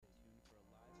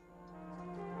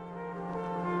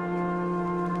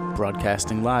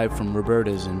Broadcasting live from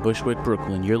Roberta's in Bushwick,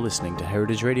 Brooklyn, you're listening to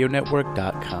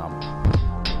HeritageRadioNetwork.com.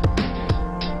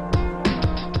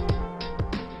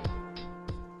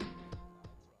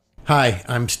 Hi,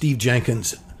 I'm Steve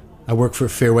Jenkins. I work for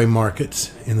Fairway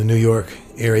Markets in the New York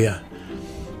area,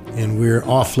 and we're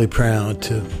awfully proud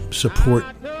to support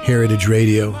Heritage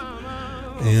Radio.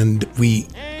 And we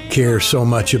care so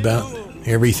much about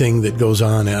everything that goes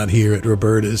on out here at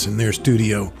Roberta's in their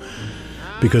studio,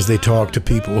 because they talk to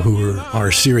people who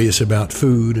are serious about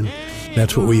food, and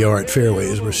that's what we are at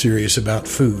Fairways. We're serious about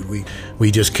food. We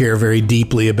just care very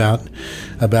deeply about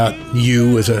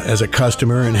you as a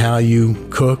customer and how you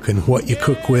cook and what you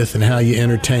cook with and how you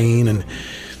entertain, and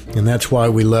that's why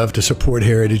we love to support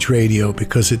Heritage Radio,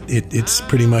 because it's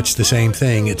pretty much the same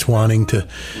thing. It's wanting to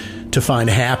find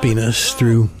happiness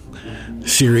through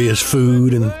serious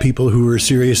food and people who are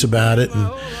serious about it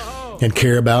and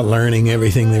care about learning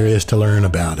everything there is to learn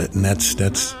about it. And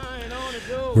that's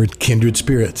we're kindred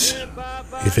spirits.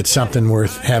 If it's something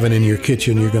worth having in your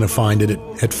kitchen, you're going to find it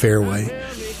at Fairway.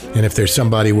 And if there's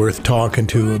somebody worth talking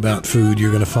to about food, you're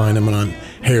going to find them on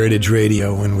Heritage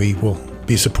Radio, and we will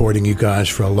be supporting you guys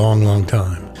for a long, long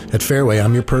time. At Fairway,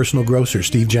 I'm your personal grocer,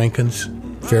 Steve Jenkins,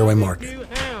 Fairway Market.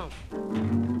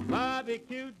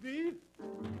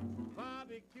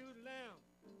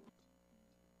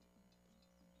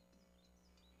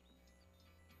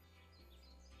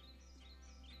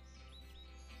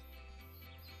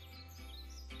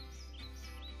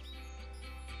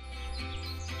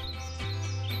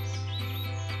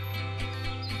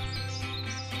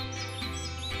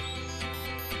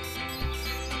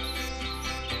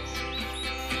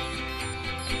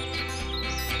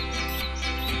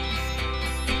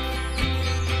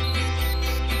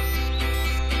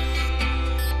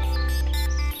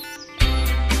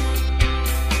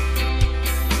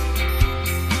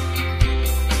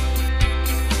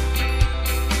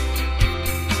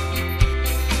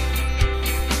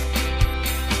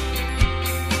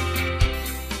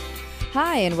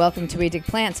 Hi, and welcome to We Dig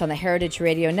Plants on the Heritage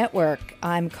Radio Network.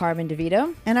 I'm Carmen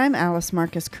DeVito. And I'm Alice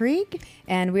Marcus Krieg.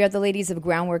 And we are the ladies of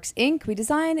Groundworks, Inc. We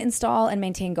design, install, and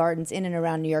maintain gardens in and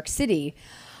around New York City.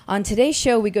 On today's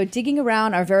show, we go digging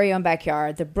around our very own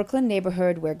backyard, the Brooklyn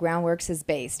neighborhood where Groundworks is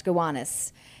based,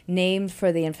 Gowanus, named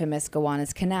for the infamous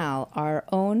Gowanus Canal, our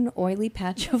own oily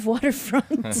patch of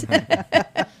waterfront.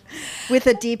 With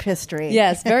a deep history.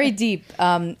 Yes, very deep.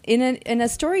 In a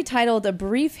story titled A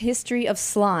Brief History of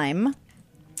Slime,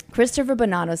 Christopher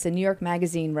Bonanos in New York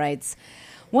Magazine writes,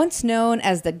 once known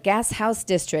as the Gas House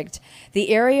District, the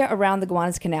area around the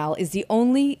Gowanus Canal is the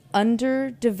only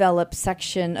underdeveloped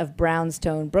section of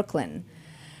brownstone Brooklyn.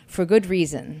 For good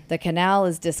reason. The canal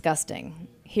is disgusting.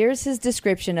 Here's his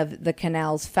description of the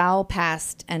canal's foul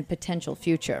past and potential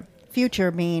future.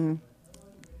 Future being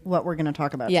what we're going to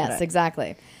talk about today. Yes,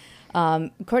 exactly.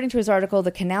 According to his article,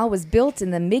 the canal was built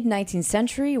in the mid-19th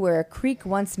century where a creek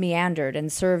once meandered and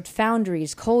served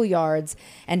foundries, coal yards,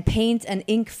 and paint and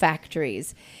ink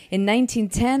factories. In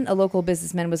 1910, a local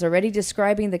businessman was already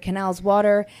describing the canal's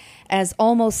water as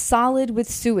almost solid with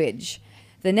sewage.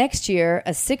 The next year,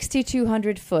 a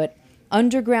 6,200-foot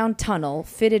underground tunnel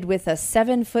fitted with a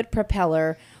 7-foot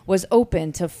propeller was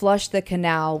opened to flush the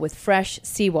canal with fresh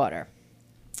seawater.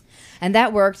 And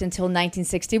that worked until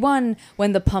 1961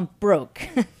 when the pump broke.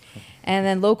 And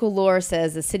then local lore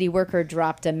says a city worker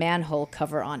dropped a manhole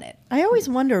cover on it. I always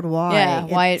wondered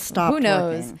why it stopped. Who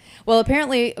knows? Working. Well,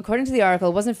 apparently, according to the article,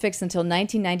 it wasn't fixed until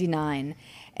 1999,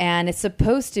 and it's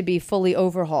supposed to be fully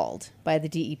overhauled by the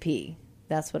DEP.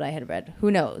 That's what I had read. Who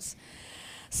knows?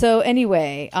 So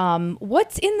anyway,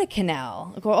 what's in the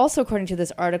canal? Also, according to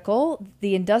this article,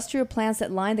 the industrial plants that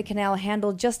line the canal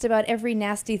handle just about every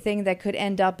nasty thing that could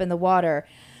end up in the water.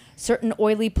 Certain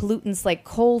oily pollutants like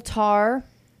coal tar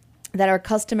that are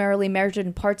customarily measured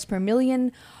in parts per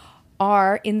million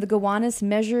are in the Gowanus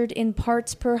measured in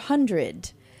parts per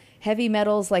 100. Heavy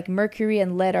metals like mercury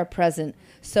and lead are present.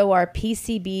 So are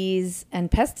PCBs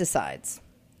and pesticides.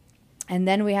 And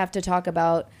then we have to talk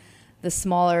about the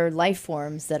smaller life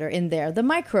forms that are in there, the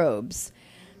microbes.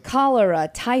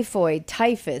 Cholera, typhoid,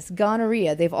 typhus,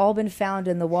 gonorrhea, they've all been found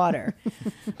in the water.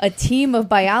 A team of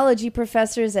biology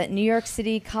professors at New York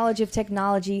City College of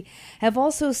Technology have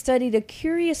also studied a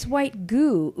curious white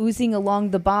goo oozing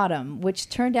along the bottom, which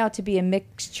turned out to be a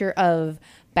mixture of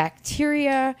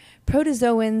bacteria,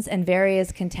 protozoans, and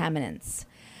various contaminants.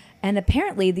 And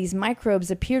apparently these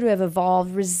microbes appear to have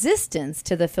evolved resistance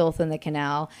to the filth in the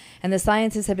canal, and the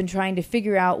scientists have been trying to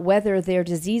figure out whether their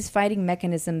disease-fighting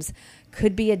mechanisms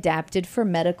could be adapted for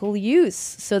medical use.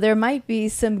 So there might be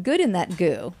some good in that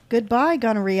goo. Goodbye,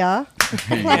 gonorrhea.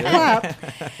 Clap.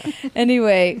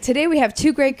 Anyway, today we have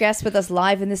two great guests with us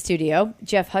live in the studio,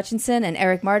 Jeff Hutchinson and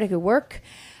Eric Mardik, who work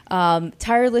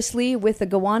tirelessly with the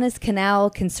Gowanus Canal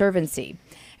Conservancy.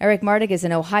 Eric Mardik is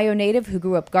an Ohio native who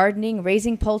grew up gardening,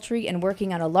 raising poultry, and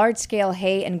working on a large-scale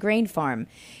hay and grain farm.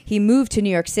 He moved to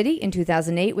New York City in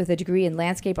 2008 with a degree in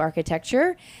landscape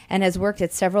architecture and has worked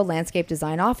at several landscape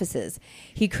design offices.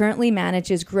 He currently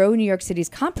manages Grow New York City's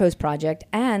compost project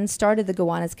and started the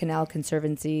Gowanus Canal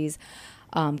Conservancy's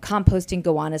Composting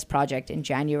Gowanus project in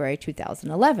January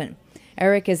 2011.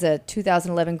 Eric is a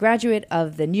 2011 graduate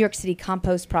of the New York City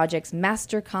Compost Project's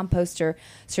Master Composter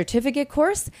Certificate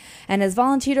course and has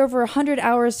volunteered over 100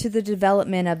 hours to the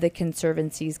development of the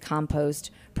Conservancy's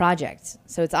compost project.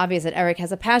 So it's obvious that Eric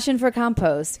has a passion for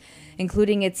compost,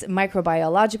 including its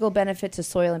microbiological benefit to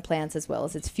soil and plants, as well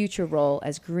as its future role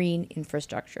as green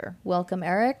infrastructure. Welcome,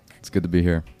 Eric. It's good to be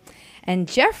here. And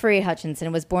Jeffrey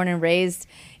Hutchinson was born and raised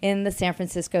in the San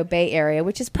Francisco Bay Area,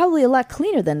 which is probably a lot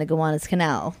cleaner than the Gowanus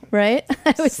Canal, right?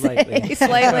 I would say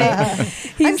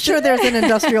slightly. I'm sure there's an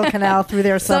industrial canal through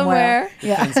there somewhere.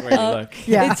 Yeah. Depends where you look.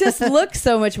 It just looks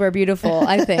so much more beautiful,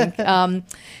 I think.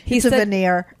 He's a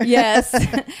veneer. Yes.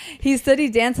 He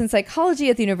studied dance and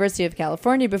psychology at the University of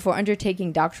California before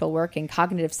undertaking doctoral work in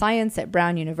cognitive science at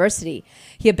Brown University.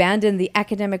 He abandoned the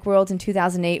academic world in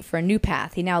 2008 for a new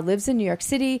path. He now lives in New York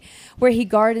City, where he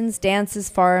gardens, dances,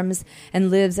 farms, and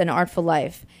lives an artful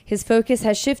life. His focus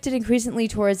has shifted increasingly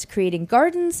towards creating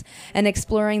gardens and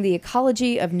exploring the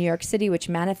ecology of New York City, which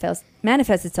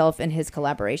manifests itself in his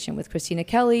collaboration with Christina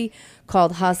Kelly,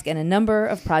 called Husk, and a number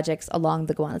of projects along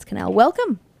the Gowanus Canal.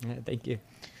 Welcome. Yeah, thank you.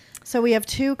 So we have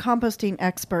two composting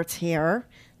experts here.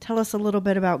 Tell us a little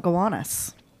bit about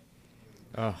Gowanus.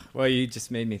 Oh, well, you just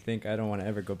made me think I don't want to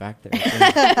ever go back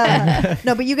there.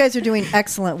 No, but you guys are doing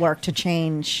excellent work to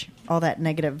change all that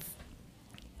negative.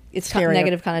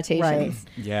 Negative connotations. Right.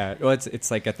 Yeah, well, it's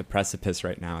like at the precipice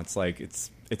right now. It's like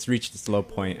it's reached its low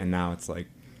point, and now it's like,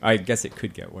 I guess it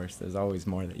could get worse. There's always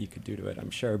more that you could do to it,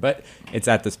 I'm sure. But it's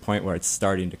at this point where it's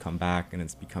starting to come back, and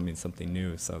it's becoming something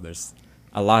new. So there's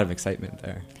a lot of excitement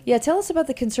there. Yeah, tell us about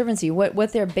the Conservancy,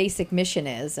 what their basic mission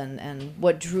is, and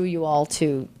what drew you all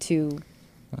to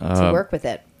work with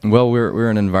it. Well, we're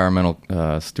an environmental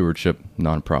stewardship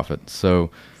nonprofit, so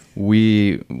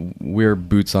we're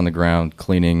boots on the ground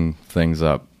cleaning things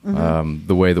up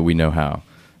the way that we know how.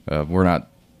 We're not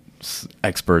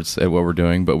experts at what we're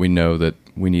doing, but we know that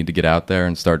we need to get out there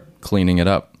and start cleaning it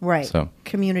up. Right. So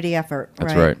community effort.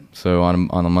 that's right. So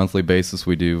on a monthly basis,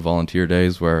 we do volunteer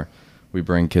days where we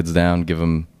bring kids down, give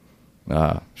them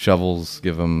shovels,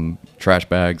 give them trash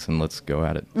bags, and let's go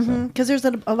at it. Because there's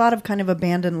a lot of kind of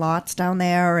abandoned lots down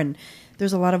there, and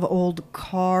there's a lot of old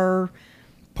car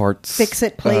Parts,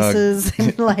 fix-it places.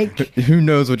 And like, who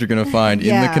knows what you're going to find in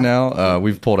the Yeah. canal.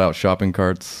 We've pulled out shopping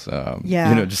carts.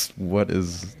 Yeah. Just what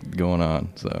is going on.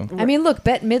 So I mean, look,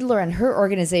 Bette Midler and her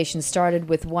organization started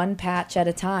with one patch at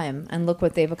a time, and look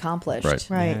what they've accomplished.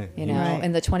 right. You know, Right.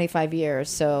 in the 25 years.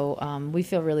 So we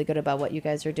feel really good about what you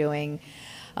guys are doing.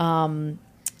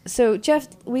 So Jeff,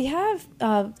 we have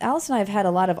Alice and I have had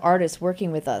a lot of artists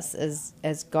working with us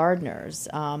as gardeners.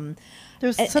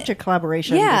 There's such a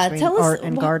collaboration between tell us art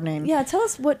and gardening. Yeah, tell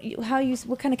us what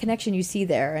kind of connection you see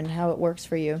there and how it works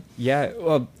for you. Yeah,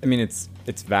 well, I mean, it's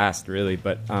vast, really,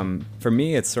 but for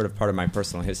me, it's sort of part of my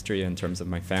personal history in terms of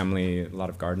my family, a lot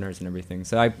of gardeners and everything.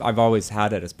 So I've always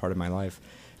had it as part of my life.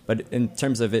 But in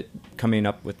terms of it coming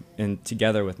up with and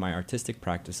together with my artistic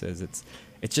practices,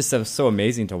 it's just so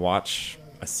amazing to watch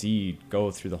a seed go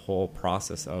through the whole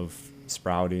process of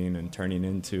sprouting and turning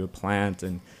into a plant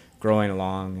and growing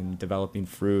along and developing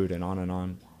fruit and on and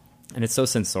on. And it's so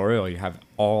sensorial. You have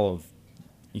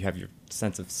your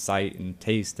sense of sight and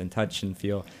taste and touch and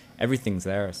feel. Everything's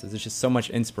there. So there's just so much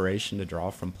inspiration to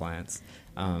draw from plants.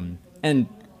 And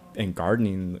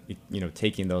gardening,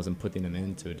 taking those and putting them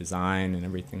into a design and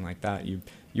everything like that, you're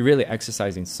really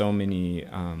exercising so many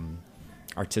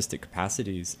artistic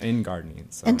capacities in gardening.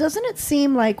 So. And doesn't it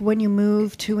seem like when you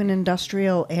move to an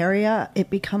industrial area, it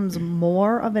becomes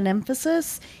more of an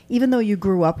emphasis? Even though you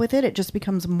grew up with it, it just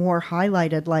becomes more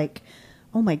highlighted, like,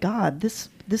 oh my God, this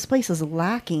place is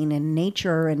lacking in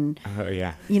nature and,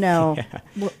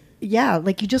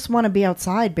 like you just want to be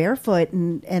outside barefoot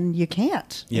and you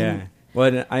can't. Yeah.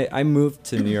 Well, I moved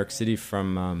to New York City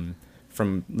from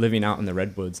living out in the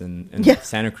redwoods in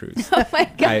Santa Cruz. Oh my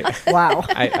God! Wow!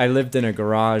 I lived in a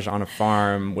garage on a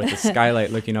farm with a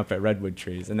skylight looking up at redwood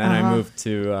trees, and then I moved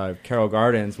to Carroll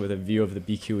Gardens with a view of the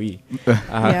BQE.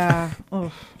 Yeah.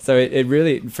 Oh. So it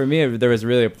really, for me, there was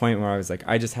really a point where I was like,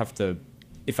 I just have to.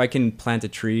 if I can plant a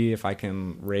tree, if I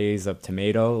can raise a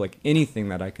tomato, like anything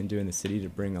that I can do in the city to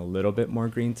bring a little bit more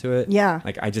green to it. Yeah.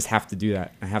 Like I just have to do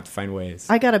that. I have to find ways.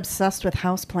 I got obsessed with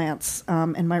houseplants,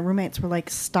 and my roommates were like,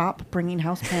 stop bringing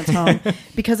houseplants home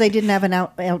because I didn't have an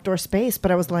outdoor space.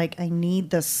 But I was like, I need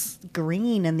this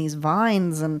green and these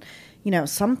vines and,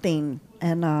 something.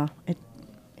 And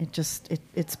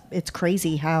it's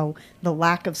crazy how the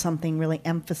lack of something really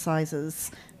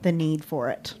emphasizes the need for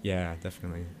it. Yeah,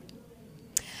 definitely.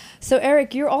 So,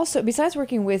 Eric, you're also, besides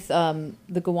working with the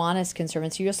Gowanus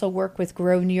Conservancy, you also work with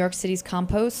Grow New York City's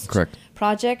compost Correct.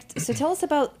 project. So tell us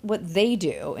about what they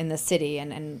do in the city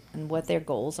and what their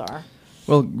goals are.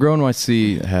 Well, Grow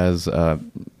NYC has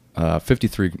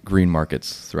 53 green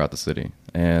markets throughout the city.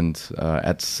 And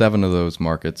at 7 of those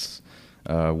markets,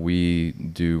 we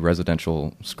do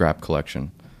residential scrap collection.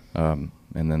 And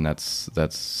then that's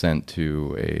sent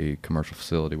to a commercial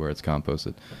facility where it's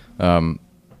composted.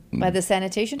 By the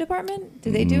sanitation department?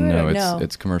 Do they do it no, or no?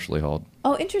 it's commercially hauled.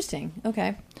 Oh, interesting.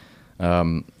 Okay.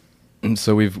 And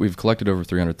so we've collected over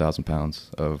 300,000 pounds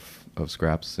of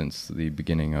scraps since the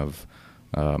beginning of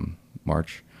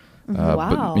March.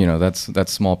 Wow. But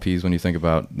that's small peas when you think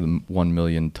about the 1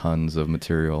 million tons of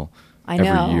material I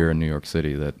know. every year in New York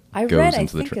City that I goes read,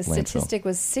 into I think the a landfill. statistic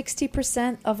was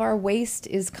 60% of our waste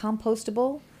is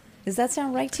compostable. Does that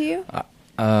sound right to you?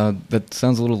 That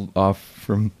sounds a little off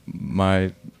from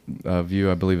my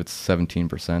view. I believe it's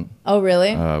 17%. Oh,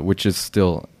 really? Which is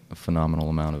still a phenomenal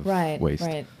amount of waste.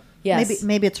 Right. Yes.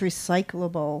 Maybe it's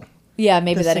recyclable. Yeah,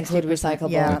 maybe The that includes 60%. recyclable.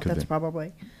 Yeah, That could that's be.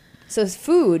 probably. So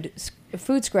food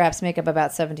scraps make up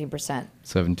about 17%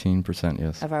 17%,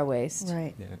 yes. of our waste.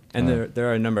 Right. Yeah. And there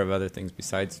are a number of other things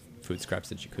besides food scraps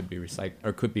that you could be recycled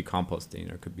or could be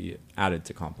composting or could be added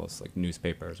to compost, like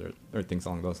newspapers or things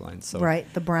along those lines. So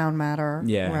Right, the brown matter.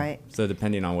 Yeah. Right. So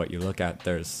depending on what you look at,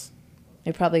 there's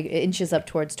It probably inches up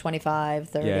towards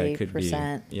 25, 30%. yeah, it could be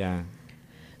yeah.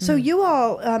 So you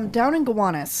all down in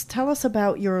Gowanus, tell us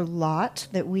about your lot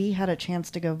that we had a chance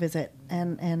to go visit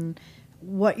and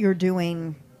what you're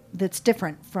doing that's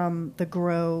different from the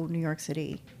Grow New York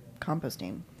City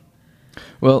composting.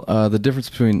 Well, the difference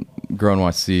between Grow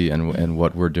NYC and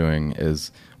what we're doing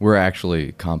is we're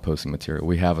actually composting material.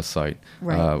 We have a site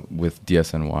Right. with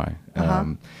DSNY. Uh-huh.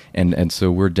 And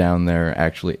so we're down there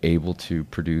actually able to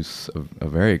produce a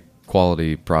very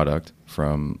quality product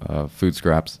from food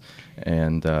scraps.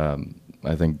 And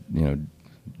I think,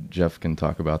 Jeff can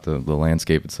talk about the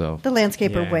landscape itself. The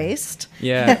landscaper Yeah. waste.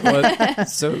 Yeah, well,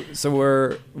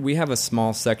 so we have a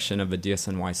small section of a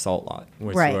DSNY salt lot,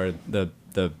 which Right. where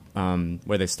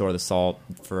where they store the salt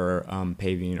for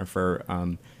paving or for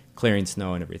clearing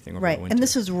snow and everything over Right. the winter. And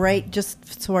this is right,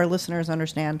 just so our listeners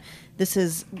understand, this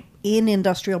is in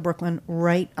industrial Brooklyn,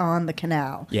 right on the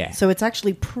canal. Yeah. So it's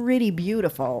actually pretty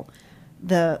beautiful.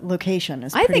 The location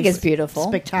is I think pretty it's beautiful.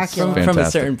 spectacular. from a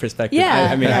Fantastic. certain perspective. Yeah.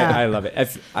 I mean, Yeah. I love it.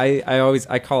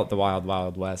 I call it the Wild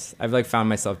Wild West. I've found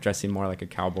myself dressing more like a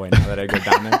cowboy now that I go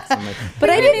down there. So I'm like,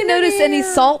 But I didn't notice any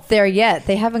salt there yet.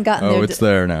 They haven't gotten there. Oh, it's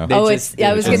there now. They Oh, just- it's.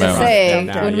 I was they going to just say mounted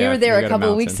it now, when we yeah. were there We a got a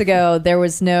couple of weeks mountain. ago, there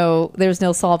was no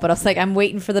salt. But I was like, I'm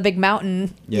waiting for the big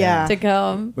mountain Yeah. to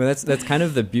come. Well, that's kind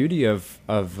of the beauty of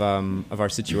our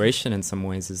situation in some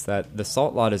ways is that the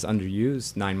salt lot is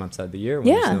underused 9 months out of the year when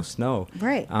Yeah. there's no snow.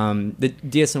 Right. The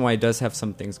DSNY does have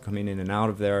some things coming in and out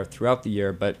of there throughout the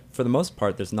year, but for the most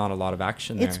part, there's not a lot of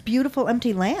action there. It's beautiful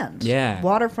empty land. Yeah.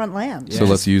 Waterfront land. So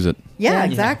let's use it. Yeah, Yeah.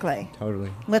 exactly. Totally.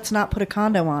 Let's not put a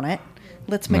condo on it.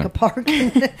 Let's make No. a park,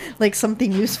 like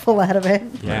something useful out of it.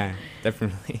 Yeah,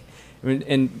 definitely. I mean,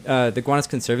 and the Gowanus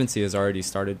Conservancy has already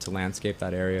started to landscape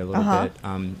that area a little Uh-huh.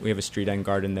 bit. We have a street end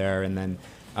garden there, and then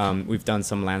we've done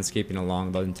some landscaping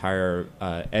along the entire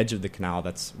edge of the canal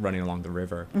that's running along the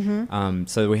river. Mm-hmm.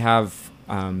 So we have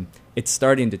it's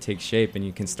starting to take shape, and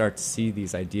you can start to see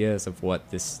these ideas of what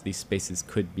these spaces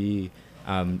could be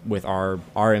with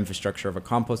our infrastructure of a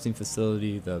composting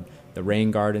facility, the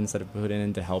rain gardens that have put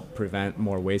in to help prevent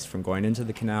more waste from going into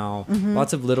the canal. Mm-hmm.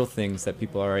 Lots of little things that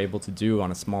people are able to do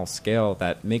on a small scale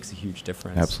that makes a huge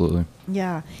difference. Absolutely.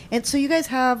 Yeah. And so you guys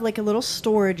have like a little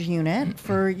storage unit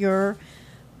for your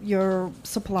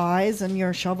supplies and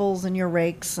your shovels and your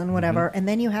rakes and whatever. And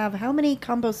then you have, how many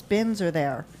compost bins are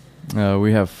there?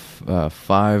 We have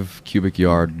 5 cubic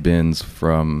yard bins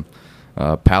from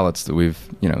pallets that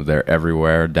they're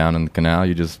everywhere down in the canal.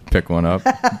 You just pick one up,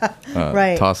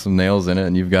 Right. toss some nails in it,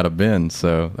 and you've got a bin.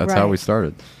 So that's how Right. we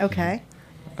started. Okay.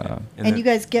 And And then- you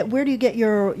guys where do you get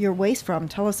your waste from?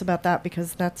 Tell us about that,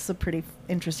 because that's a pretty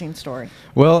interesting story.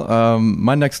 Well,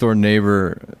 my next door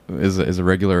neighbor is a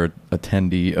regular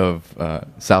attendee of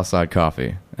Southside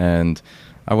Coffee, and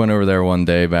I went over there one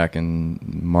day back in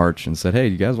March and said, "Hey,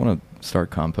 you guys want to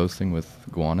start composting with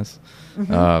Gowanus?"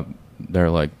 They're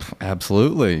like,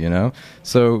 "Absolutely," you know.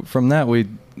 So from that,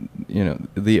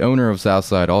 the owner of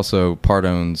Southside also part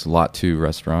owns Lot 2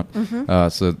 restaurant.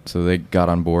 So they got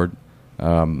on board.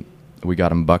 We got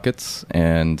them buckets,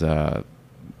 and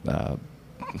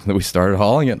we started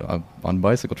hauling it on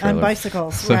bicycle trailers. On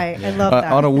bicycles, right. I love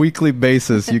that. On a weekly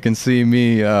basis, you can see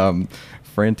me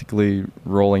frantically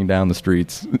rolling down the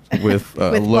streets with,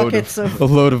 a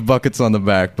load of buckets on the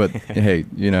back. But hey,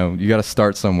 you got to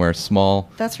start somewhere small.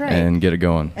 That's right. And get it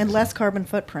going. And less carbon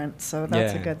footprint, so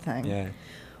that's a good thing. Yeah.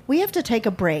 We have to take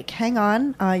a break. Hang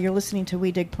on. You're listening to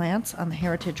We Dig Plants on the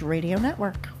Heritage Radio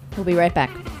Network. We'll be right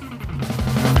back.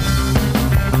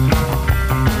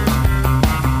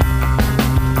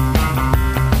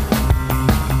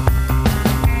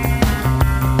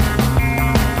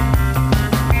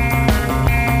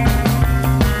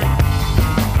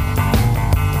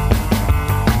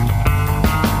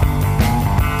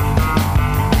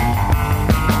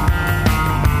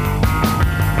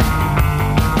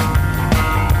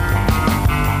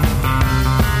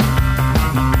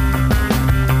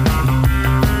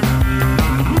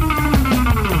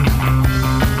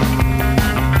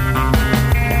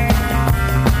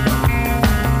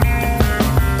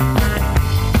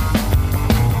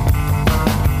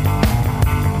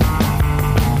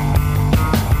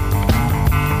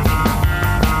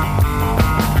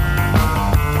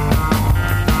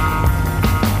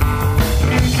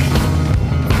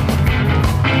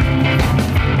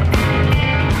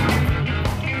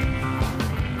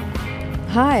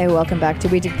 Hi, welcome back to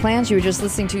We Dig Plants. You were just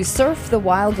listening to Surf the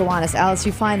Wild Gowanus. Alice,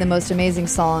 you find the most amazing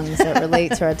songs that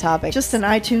relate to our topic. Just an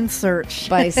iTunes search.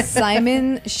 By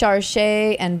Simon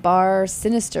Charchet and Bar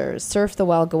Sinisters, Surf the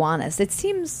Wild Gowanus. It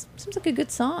seems like a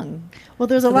good song. Well,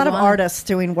 there's a lot of artists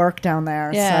doing work down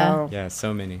there. Yeah. Yeah,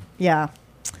 so many. Yeah.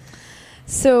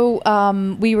 So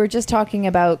we were just talking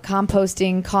about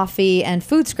composting coffee and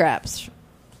food scraps.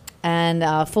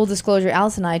 And full disclosure,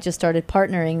 Alice and I just started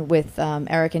partnering with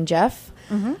Eric and Jeff,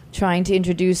 trying to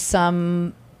introduce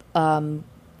some,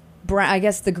 I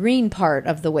guess, the green part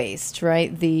of the waste,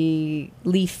 right? The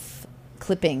leaf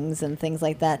clippings and things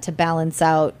like that to balance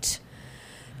out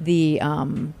the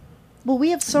well,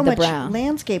 we have so much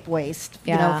landscape waste,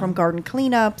 from garden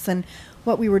cleanups, and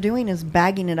what we were doing is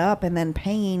bagging it up and then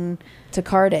paying to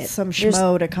cart it. Some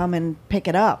schmo to come and pick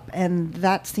it up, and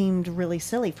that seemed really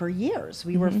silly for years.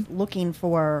 We were looking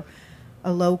for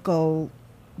a local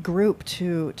group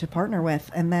to partner with,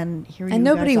 and then here you guys are. And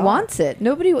nobody wants it.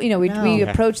 Nobody, we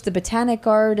approached the Botanic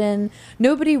Garden.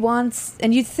 Nobody wants,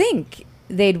 and you'd think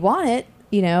they'd want it,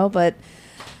 but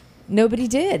nobody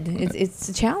did. It's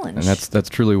a challenge. And that's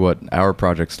truly what our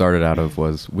project started out of,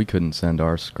 was we couldn't send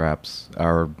our scraps,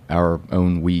 our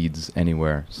own weeds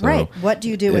anywhere. So right. What do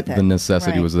you do with it? The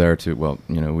necessity was there to,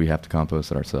 we have to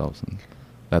compost it ourselves. And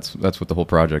that's what the whole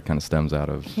project kind of stems out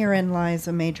of. Herein lies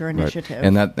a major initiative.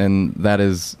 Right. And that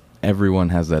is, everyone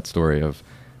has that story of,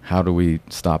 how do we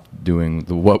stop doing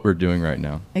what we're doing right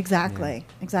now? Exactly.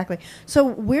 So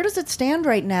where does it stand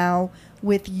right now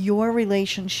with your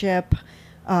relationship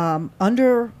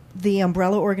under the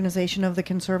umbrella organization of the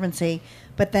Conservancy,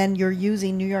 but then you're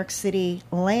using New York City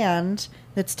land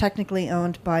that's technically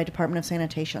owned by Department of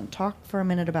Sanitation? Talk for a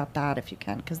minute about that, if you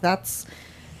can, because that's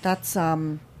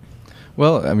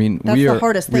well, I mean, that's the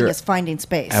hardest thing, is finding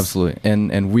space. Absolutely,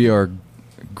 and we are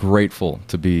grateful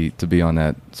to be on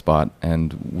that spot,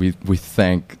 and we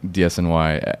thank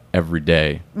DSNY every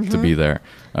day to be there.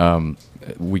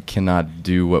 We cannot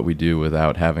do what we do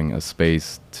without having a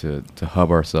space to hub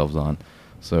ourselves on.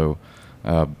 So,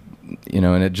 and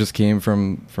it just came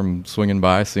from swinging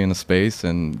by, seeing the space,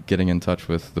 and getting in touch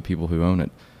with the people who own it.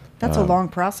 That's a long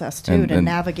process, too, to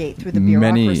navigate through the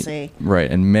bureaucracy. Right,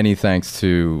 and many thanks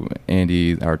to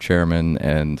Andy, our chairman,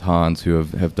 and Hans, who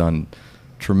have done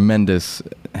tremendous,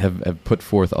 have put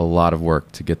forth a lot of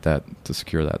work to get that, to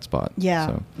secure that spot.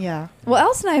 Yeah. Well,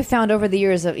 Alice and I have found over the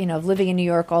years of living in New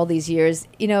York all these years,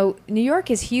 New York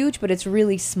is huge, but it's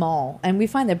really small, and we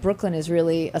find that Brooklyn is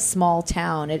really a small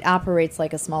town. It operates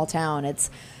like a small town. It's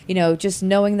just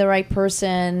knowing the right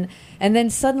person, and then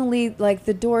suddenly like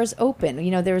the doors open.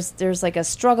 There's like a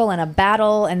struggle and a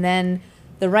battle, and then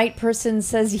the right person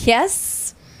says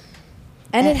yes.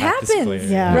 And it happens,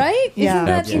 right?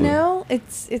 Yeah. Isn't that,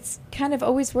 it's kind of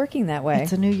always working that way.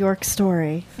 It's a New York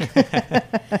story.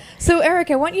 So,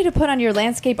 Eric, I want you to put on your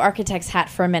landscape architect's hat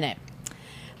for a minute.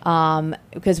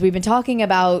 Because we've been talking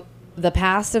about the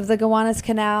past of the Gowanus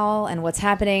Canal and what's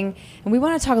happening. And we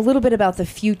want to talk a little bit about the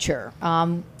future.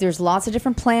 There's lots of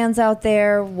different plans out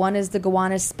there. One is the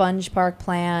Gowanus Sponge Park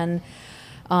plan.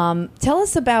 Tell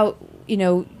us about,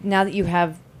 now that you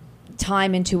have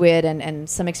time into it and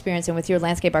some experience, and with your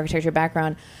landscape architecture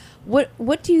background,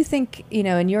 what do you think,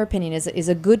 in your opinion, is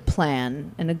a good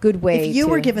plan and a good way? If you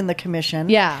were given the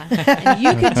commission, and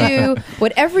you could do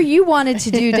whatever you wanted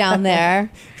to do down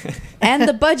there, and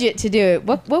the budget to do it,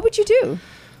 what would you do?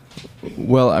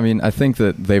 Well, I mean, I think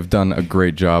that they've done a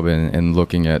great job in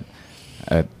looking at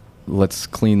let's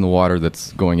clean the water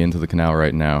that's going into the canal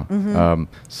right now. Mm-hmm.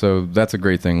 So that's a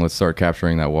great thing. Let's start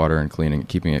capturing that water and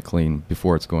keeping it clean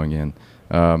before it's going in.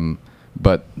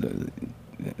 But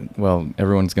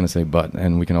everyone's going to say but,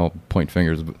 and we can all point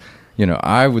fingers. But,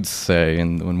 I would say,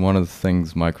 and one of the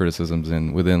things, my criticisms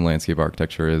within landscape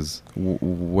architecture is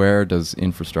where does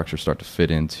infrastructure start to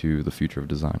fit into the future of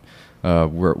design?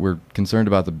 We're concerned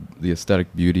about the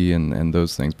aesthetic beauty and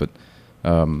those things, but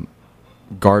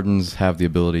gardens have the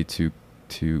ability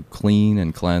to clean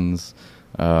and cleanse,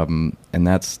 and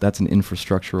that's an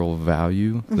infrastructural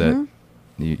value that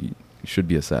should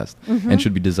be assessed and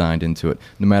should be designed into it,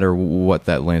 no matter what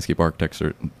that landscape architect's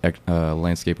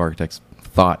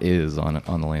thought is on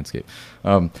the landscape.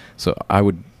 So I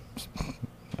would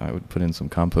put in some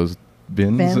compost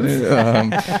bins.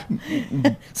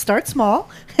 Start small,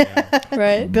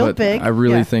 right? Build but big. I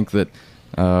really think that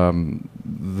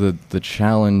the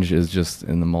challenge is just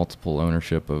in the multiple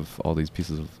ownership of all these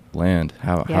pieces of land.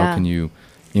 How can you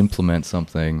implement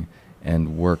something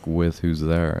and work with who's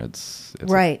there? It's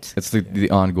right. It's the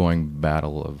ongoing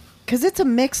battle of, because it's a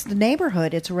mixed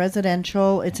neighborhood. It's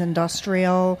residential, it's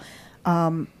industrial,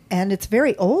 and it's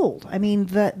very old. I mean,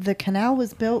 the canal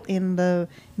was built in the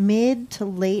mid to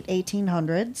late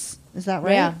 1800s. Is that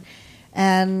right? Yeah.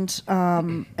 And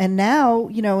now,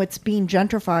 it's being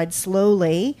gentrified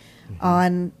slowly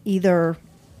on either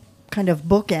kind of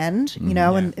bookend,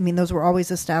 and I mean, those were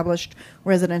always established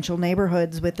residential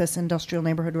neighborhoods with this industrial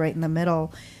neighborhood right in the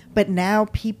middle. But now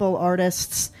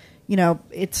artists,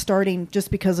 it's starting,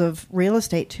 just because of real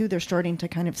estate too, they're starting to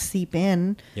kind of seep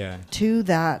in to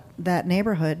that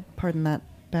neighborhood. Pardon that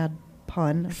bad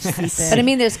pun. Seep in. But I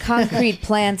mean, there's concrete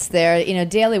plants there.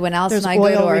 Daily when Alice and I go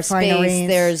to our space,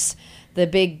 there's the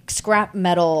big scrap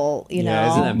metal, isn't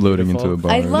that loading beautiful? into a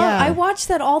barn. I watch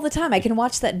that all the time. I can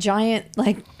watch that giant,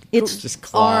 it's just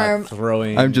claw arm.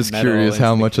 throwing. I'm just curious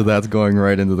how much of that's going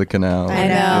right into the canal. I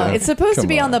know. Yeah. It's supposed to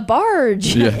be on the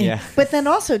barge. Yeah. But then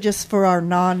also, just for our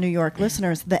non-New York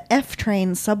listeners, the F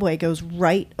train subway goes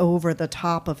right over the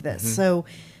top of this. So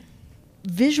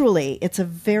visually, it's a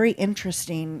very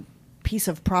interesting piece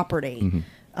of property.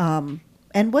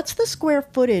 And what's the square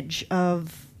footage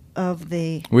of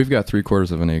the? We've got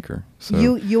 3/4 of an acre. So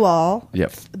You all,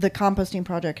 Yep. the composting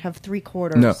project, have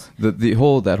 3/4. No, the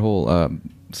whole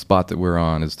spot that we're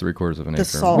on is 3/4 of an acre.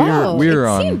 salt. Wow, We're it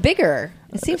on. seemed bigger.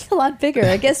 It seems a lot bigger.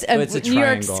 I guess It's a New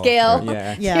York triangle. scale.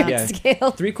 Yeah. Yeah. New York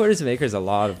scale. 3/4 of an acre is a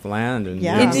lot of land in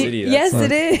Yeah. New York It- City. Yes,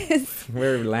 That's it is.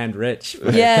 We're land rich.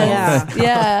 Yes.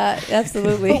 Yeah,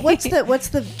 absolutely. But what's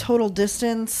the total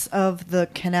distance of the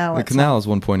canal? The canal is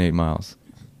 1.8 miles.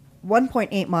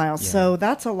 1.8 miles. Yeah. So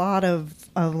that's a lot of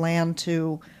land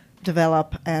to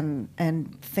develop and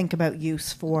think about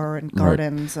use for, and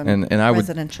gardens and I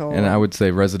residential. would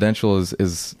say residential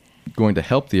is going to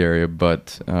help the area,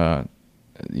 but the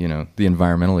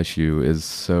environmental issue is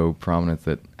so prominent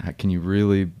that can you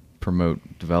really promote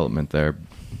development there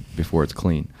before it's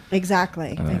clean?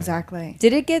 Exactly.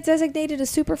 Did it get designated a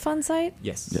Superfund site?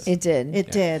 Yes. It did.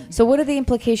 It did. So what are the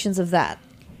implications of that?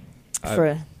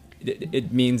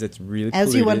 It means it's really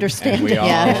As you polluted, understand and we it. all,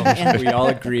 Yeah. we all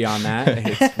agree on that.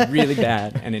 It's really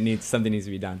bad, and something needs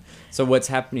to be done. So what's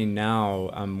happening now,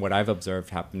 what I've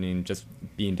observed happening just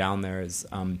being down there is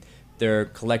they're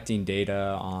collecting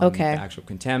data on the actual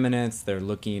contaminants. They're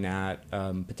looking at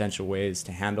potential ways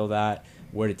to handle that,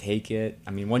 where to take it.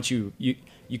 I mean, once you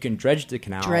can dredge the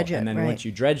canal, and then once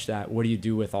you dredge that, what do you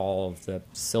do with all of the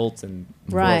silt and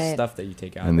gross stuff that you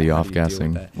take out? And the How do you deal with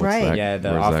off-gassing. that? Right. Yeah,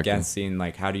 the where's that off-gassing,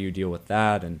 how do you deal with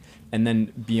that? And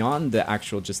then beyond the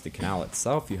actual, just the canal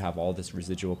itself, you have all this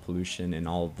residual pollution and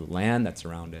all of the land that's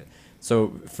around it.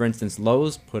 So, for instance,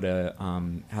 Lowe's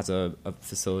has a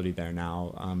facility there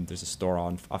now. There's a store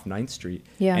off 9th Street,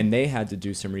 and they had to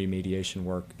do some remediation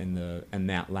work in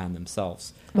that land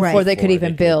themselves Before they could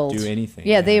even build. do anything.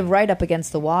 Yeah, they're right up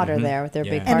against the water there with their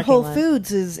big parking And Whole lot.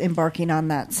 Foods is embarking on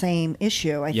that same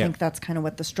issue. I Yeah. think that's kind of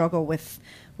what the struggle with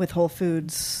Whole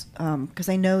Foods, because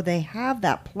I know they have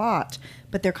that plot,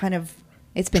 but they're kind of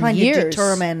It's been trying years. to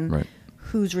determine Right.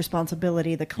 whose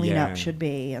responsibility the cleanup should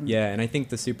be. And and I think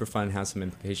the Superfund has some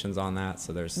implications on that.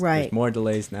 So there's Right. more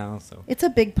delays now. So it's a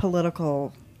big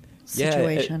political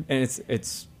situation. and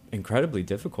incredibly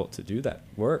difficult to do that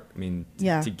work. I mean,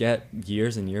 Yeah. to get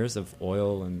years and years of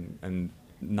oil and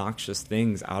noxious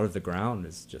things out of the ground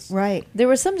is just Right. There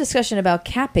was some discussion about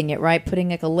capping it, right? Putting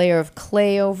like a layer of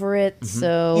clay over it.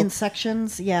 So In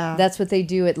sections, yeah. that's what they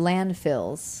do at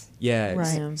landfills. Yeah.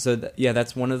 Right. So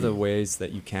that's one of the ways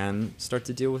that you can start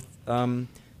to deal with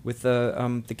the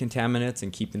contaminants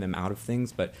and keeping them out of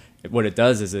things. But what it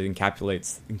does is it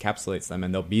encapsulates them,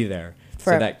 and they'll be there.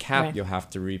 So that cap right. you'll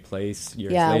have to replace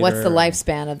years Yeah, later. what's the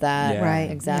lifespan of that? Yeah. Right,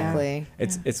 Exactly.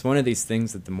 It's one of these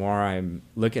things that the more I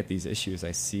look at these issues,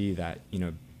 I see that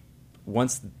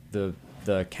once the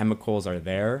chemicals are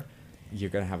there, you're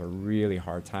going to have a really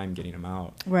hard time getting them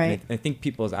out. Right. And I think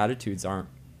people's attitudes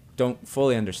don't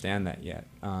fully understand that yet.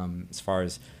 As far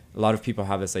as a lot of people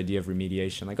have this idea of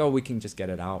remediation, like, oh, we can just get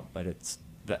it out, but it's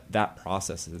that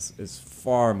process is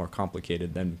far more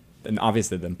complicated than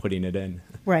obviously than putting it in.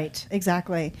 Right,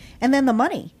 exactly. And then the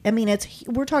money. I mean,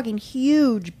 we're talking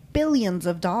huge billions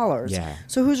of dollars. Yeah.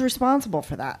 So who's responsible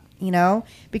for that?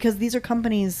 Because these are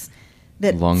companies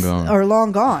that Long gone. are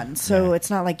long gone. So Yeah. it's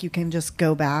not like you can just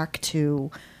go back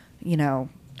to,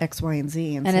 X, Y, and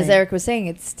Z. And And as say, Eric was saying,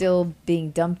 it's still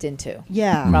being dumped into.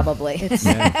 yeah, Probably. It's,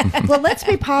 well, let's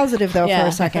be positive though Yeah. for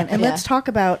a second, and Yeah. let's talk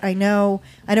about. I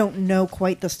don't know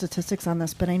quite the statistics on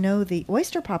this, but I know the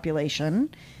oyster population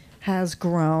has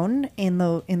grown in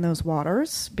those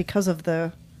waters because of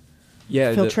the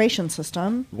filtration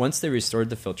system. Once they restored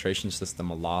the filtration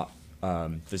system a lot,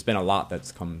 there's been a lot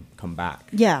that's come back.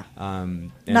 Yeah,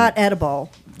 And- not edible.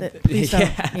 Please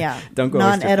don't. Yeah, don't go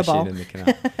non-edible. oyster fishing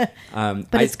in the canal.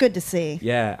 But it's good to see.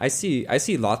 Yeah, I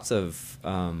see lots of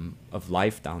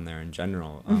life down there in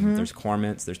general. Mm-hmm. There's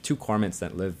cormorants. There's 2 cormorants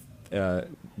that live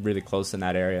really close in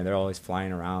that area. They're always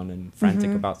flying around and frantic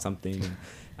Mm-hmm. about something.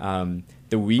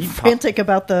 The weed Frantic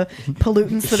about the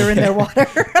pollutants that are in their water.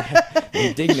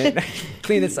 indignant.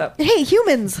 Clean this up. Hey,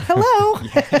 humans! Hello.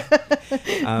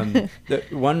 The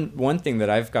one thing that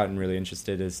I've gotten really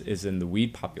interested is in the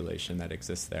weed population that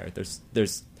exists there.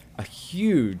 There's a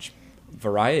huge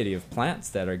variety of plants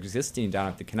that are existing down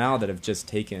at the canal that have just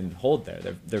taken hold there.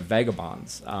 They're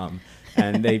vagabonds,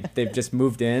 and they've just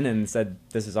moved in and said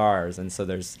this is ours. And so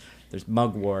there's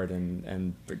mugwort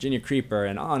and Virginia creeper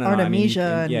and on and on.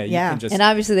 Artemisia, You yeah. can just And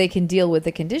obviously they can deal with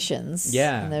the conditions.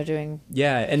 Yeah. And they're doing...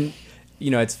 Yeah, and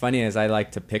it's funny as I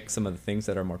like to pick some of the things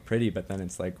that are more pretty, but then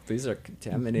it's like these are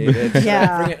contaminated. Should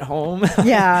Yeah. I bring it home?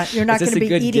 Yeah, you're not Is going this to a be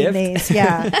good eating gift? these.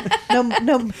 Yeah,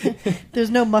 no, there's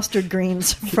no mustard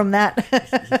greens from that.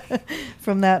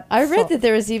 I read that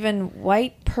there was even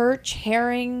white perch,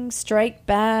 herring, striped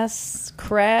bass,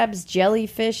 crabs,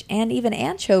 jellyfish, and even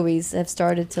anchovies have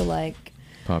started to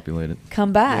Populated.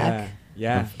 come back.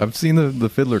 Yeah. I've seen the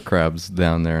fiddler crabs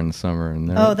down there in the summer,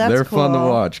 and Oh, that's they're fun to cool.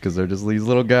 watch because they're just these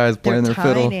little guys They're playing their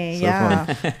fiddle. tiny. So Yeah,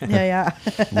 fun. yeah.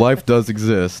 Life does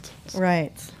exist.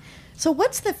 Right. So,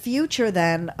 what's the future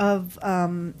then of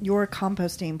your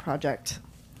composting project?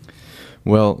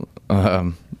 Well,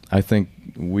 I think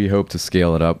we hope to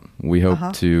scale it up. We hope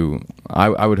Uh-huh. to.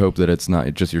 I would hope that it's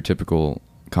not just your typical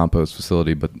compost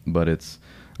facility, but it's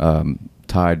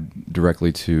tied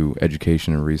directly to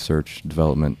education and research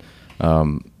development.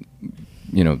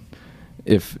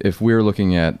 If we're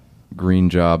looking at green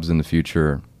jobs in the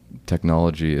future,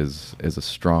 technology is a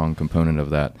strong component of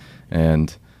that,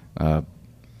 and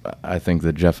I think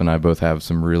that Jeff and I both have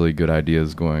some really good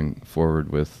ideas going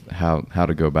forward with how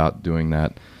to go about doing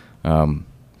that.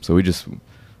 So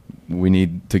we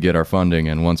need to get our funding,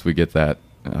 and once we get that,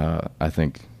 I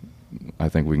think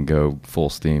we can go full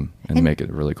steam and make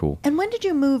it really cool. And when did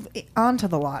you move onto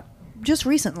the lot? Just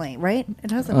recently, right? It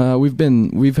hasn't.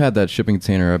 We've had that shipping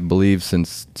container, I believe,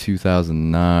 since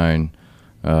 2009.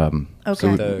 Okay.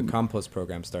 So The compost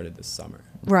program started this summer.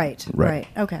 Right. Right.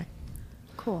 Okay.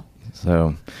 Cool.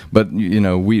 So, but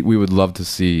we would love to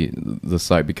see the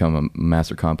site become a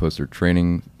master composter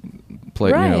training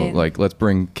place. Right. Like let's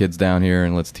bring kids down here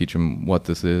and let's teach them what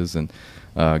this is and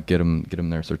get them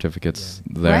their certificates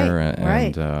there.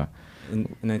 Right,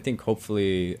 And I think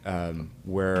hopefully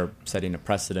we're setting a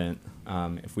precedent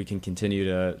if we can continue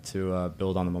to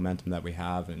build on the momentum that we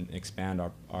have and expand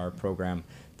our program,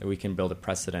 that we can build a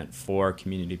precedent for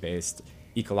community-based,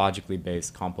 ecologically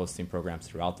based composting programs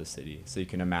throughout the city. So you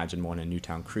can imagine one in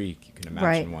Newtown Creek. You can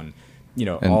imagine one,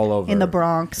 all over in the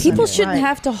Bronx. People and- shouldn't right.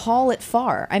 have to haul it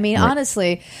far. I mean,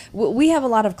 honestly, we have a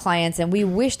lot of clients, and we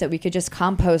wish that we could just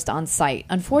compost on site.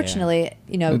 Unfortunately,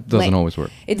 It doesn't always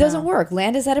work. It doesn't work.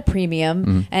 Land is at a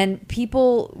premium, and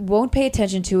people won't pay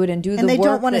attention to it and do the And they work.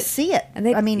 don't want to that- see it. And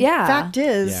they, fact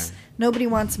is, Yeah. nobody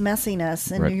wants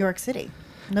messiness in Right. New York City.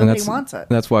 And Nobody wants it.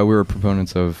 That's why we're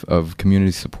proponents of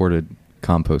community-supported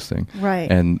composting.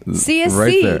 Right. And CSC.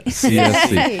 right there,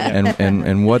 CSC.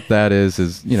 and what that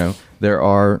is, there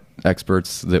are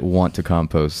experts that want to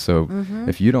compost. So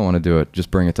if you don't want to do it,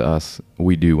 just bring it to us.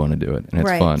 We do want to do it, and it's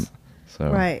Right. fun.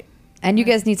 So Right. And you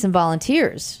guys need some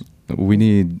volunteers. we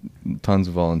need tons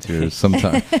of volunteers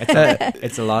sometimes.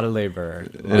 It's a lot of labor.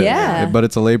 Yeah. But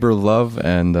it's a labor of love,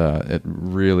 and it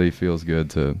really feels good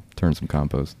to turn some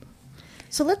compost.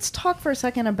 So let's talk for a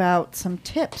second about some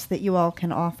tips that you all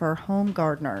can offer home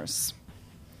gardeners.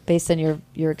 Based on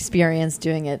your experience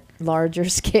doing it larger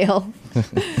scale.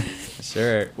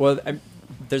 Sure. Well,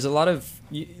 there's a lot of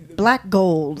Black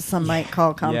gold, some might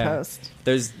call compost.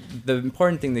 There's the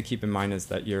important thing to keep in mind is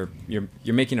that you're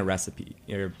making a recipe.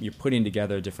 You're putting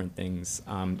together different things.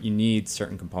 You need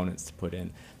certain components to put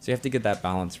in, so you have to get that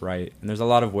balance right. And there's a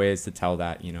lot of ways to tell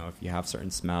that. If you have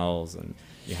certain smells and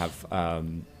you have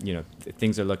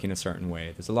things are looking a certain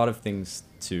way. There's a lot of things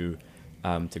to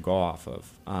go off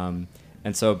of,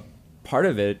 and so. Part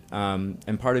of it,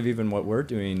 and part of even what we're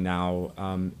doing now,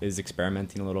 is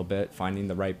experimenting a little bit, finding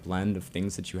the right blend of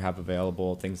things that you have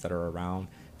available, things that are around.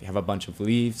 If you have a bunch of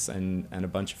leaves and a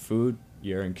bunch of food,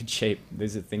 you're in good shape.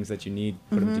 These are things that you need.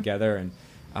 Put them together and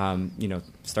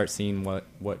start seeing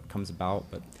what comes about.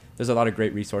 But there's a lot of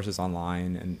great resources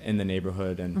online and in the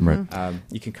neighborhood, and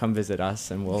you can come visit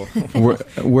us, and we'll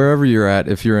wherever you're at.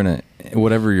 If you're in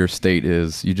whatever your state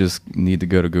is, you just need to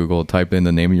go to Google, type in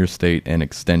the name of your state and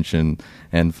extension,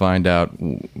 and find out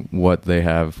what they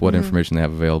have, what information they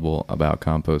have available about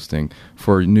composting.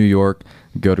 For New York,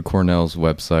 go to Cornell's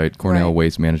website, Cornell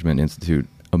Waste Management Institute.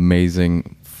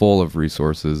 Amazing, full of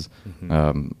resources,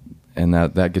 and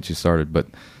that gets you started. But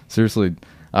seriously,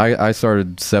 I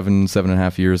started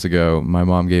 7.5 years ago. My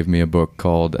mom gave me a book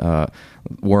called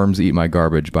Worms Eat My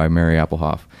Garbage by Mary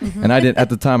Applehoff. And at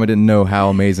the time I didn't know how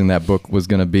amazing that book was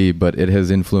going to be, but it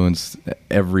has influenced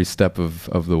every step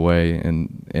of the way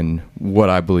in what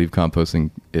I believe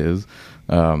composting is.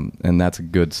 And that's a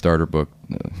good starter book.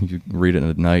 You read it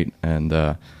at night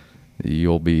and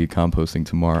you'll be composting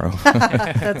tomorrow.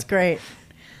 That's great.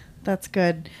 That's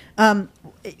good.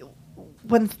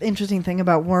 One interesting thing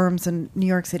about Worms and New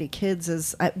York City kids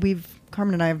is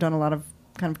Carmen and I have done a lot of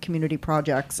kind of community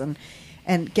projects, and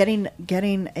getting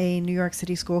a New York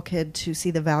City school kid to see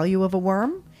the value of a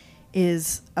worm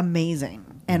is amazing.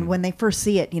 And when they first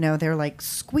see it, they're like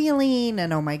squealing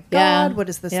and, oh my God, what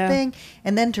is this thing?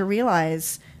 And then to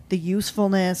realize the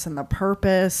usefulness and the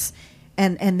purpose,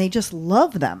 and they just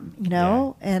love them,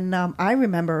 And I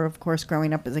remember, of course,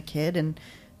 growing up as a kid and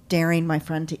daring my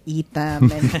friend to eat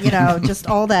them, and just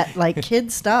all that like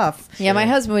kid stuff. Yeah, my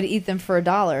husband would eat them for $1,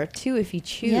 $2 if he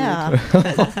chewed. Yeah.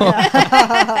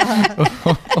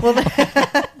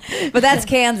 But that's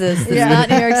Kansas. It's not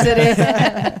New York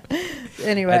City.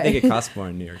 Anyway, I think it costs more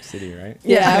in New York City, right?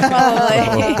 Yeah,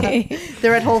 probably.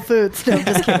 They're at Whole Foods. No, I'm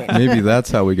just kidding. Maybe that's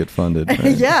how we get funded.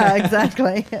 Right? Yeah,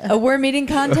 exactly. A worm eating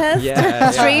contest? Yeah.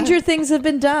 Stranger things have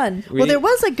been done. Well, there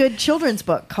was a good children's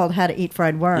book called How to Eat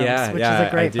Fried Worms, which is a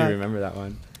great I do book. remember that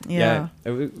one. Yeah.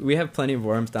 We have plenty of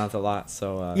worms down at the lot,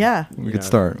 so We could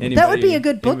start. That would be a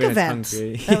good book event.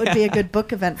 Hungry. That would be a good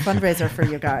book event fundraiser for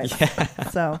you guys.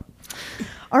 So,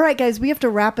 all right, guys, we have to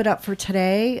wrap it up for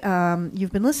today.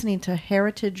 You've been listening to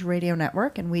Heritage Radio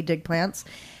Network and We Dig Plants,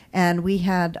 and we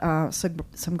had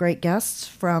some great guests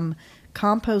from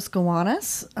Compost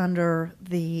Gowanus under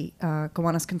the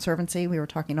Gowanus Conservancy. We were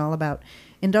talking all about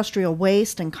industrial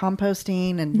waste and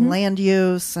composting and land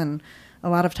use, and a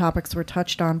lot of topics were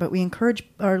touched on. But we encourage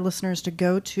our listeners to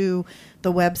go to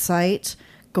the website,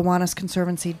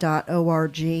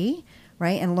 gowanusconservancy.org,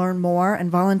 right, and learn more and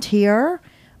volunteer.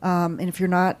 And if you're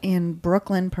not in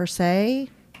Brooklyn per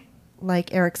se,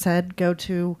 like Eric said, go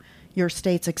to your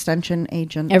state's extension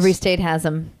agent. Every state has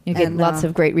them. You get And, lots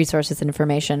of great resources and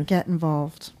information. Get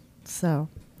involved. So,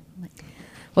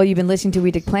 Well, you've been listening to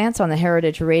We Dig Plants on the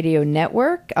Heritage Radio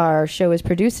Network. Our show is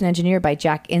produced and engineered by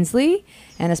Jack Inslee.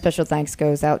 And a special thanks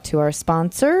goes out to our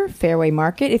sponsor, Fairway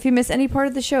Market. If you miss any part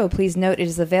of the show, please note it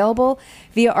is available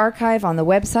via archive on the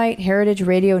website,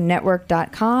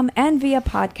 heritageradionetwork.com, and via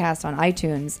podcast on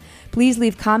iTunes. Please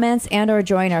leave comments and or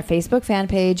join our Facebook fan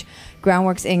page,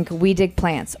 Groundworks Inc. We Dig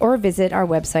Plants, or visit our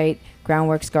website,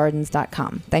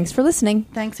 groundworksgardens.com. Thanks for listening.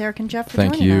 thanks, Eric and Jeff, for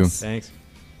Thank joining you. us. Thanks.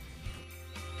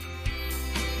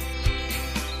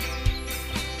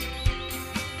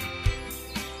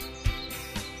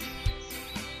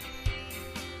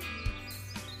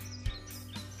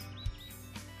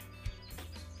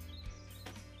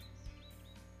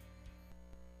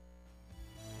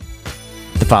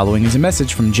 The following is a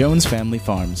message from Jones Family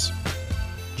Farms.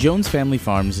 Jones Family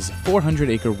Farms is a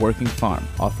 400-acre working farm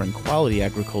offering quality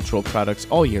agricultural products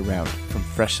all year round, from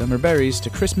fresh summer berries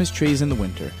to Christmas trees in the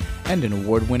winter, and an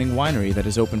award-winning winery that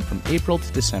is open from April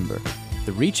to December.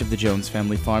 The reach of the Jones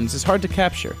Family Farms is hard to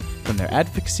capture, from their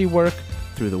advocacy work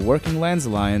through the Working Lands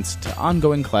Alliance to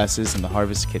ongoing classes in the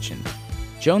Harvest Kitchen.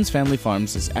 Jones Family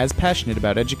Farms is as passionate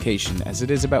about education as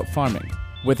it is about farming.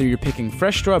 Whether you're picking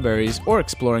fresh strawberries or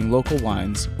exploring local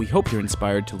wines, we hope you're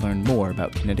inspired to learn more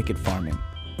about Connecticut farming.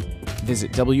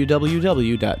 Visit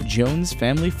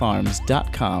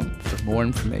www.jonesfamilyfarms.com for more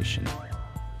information.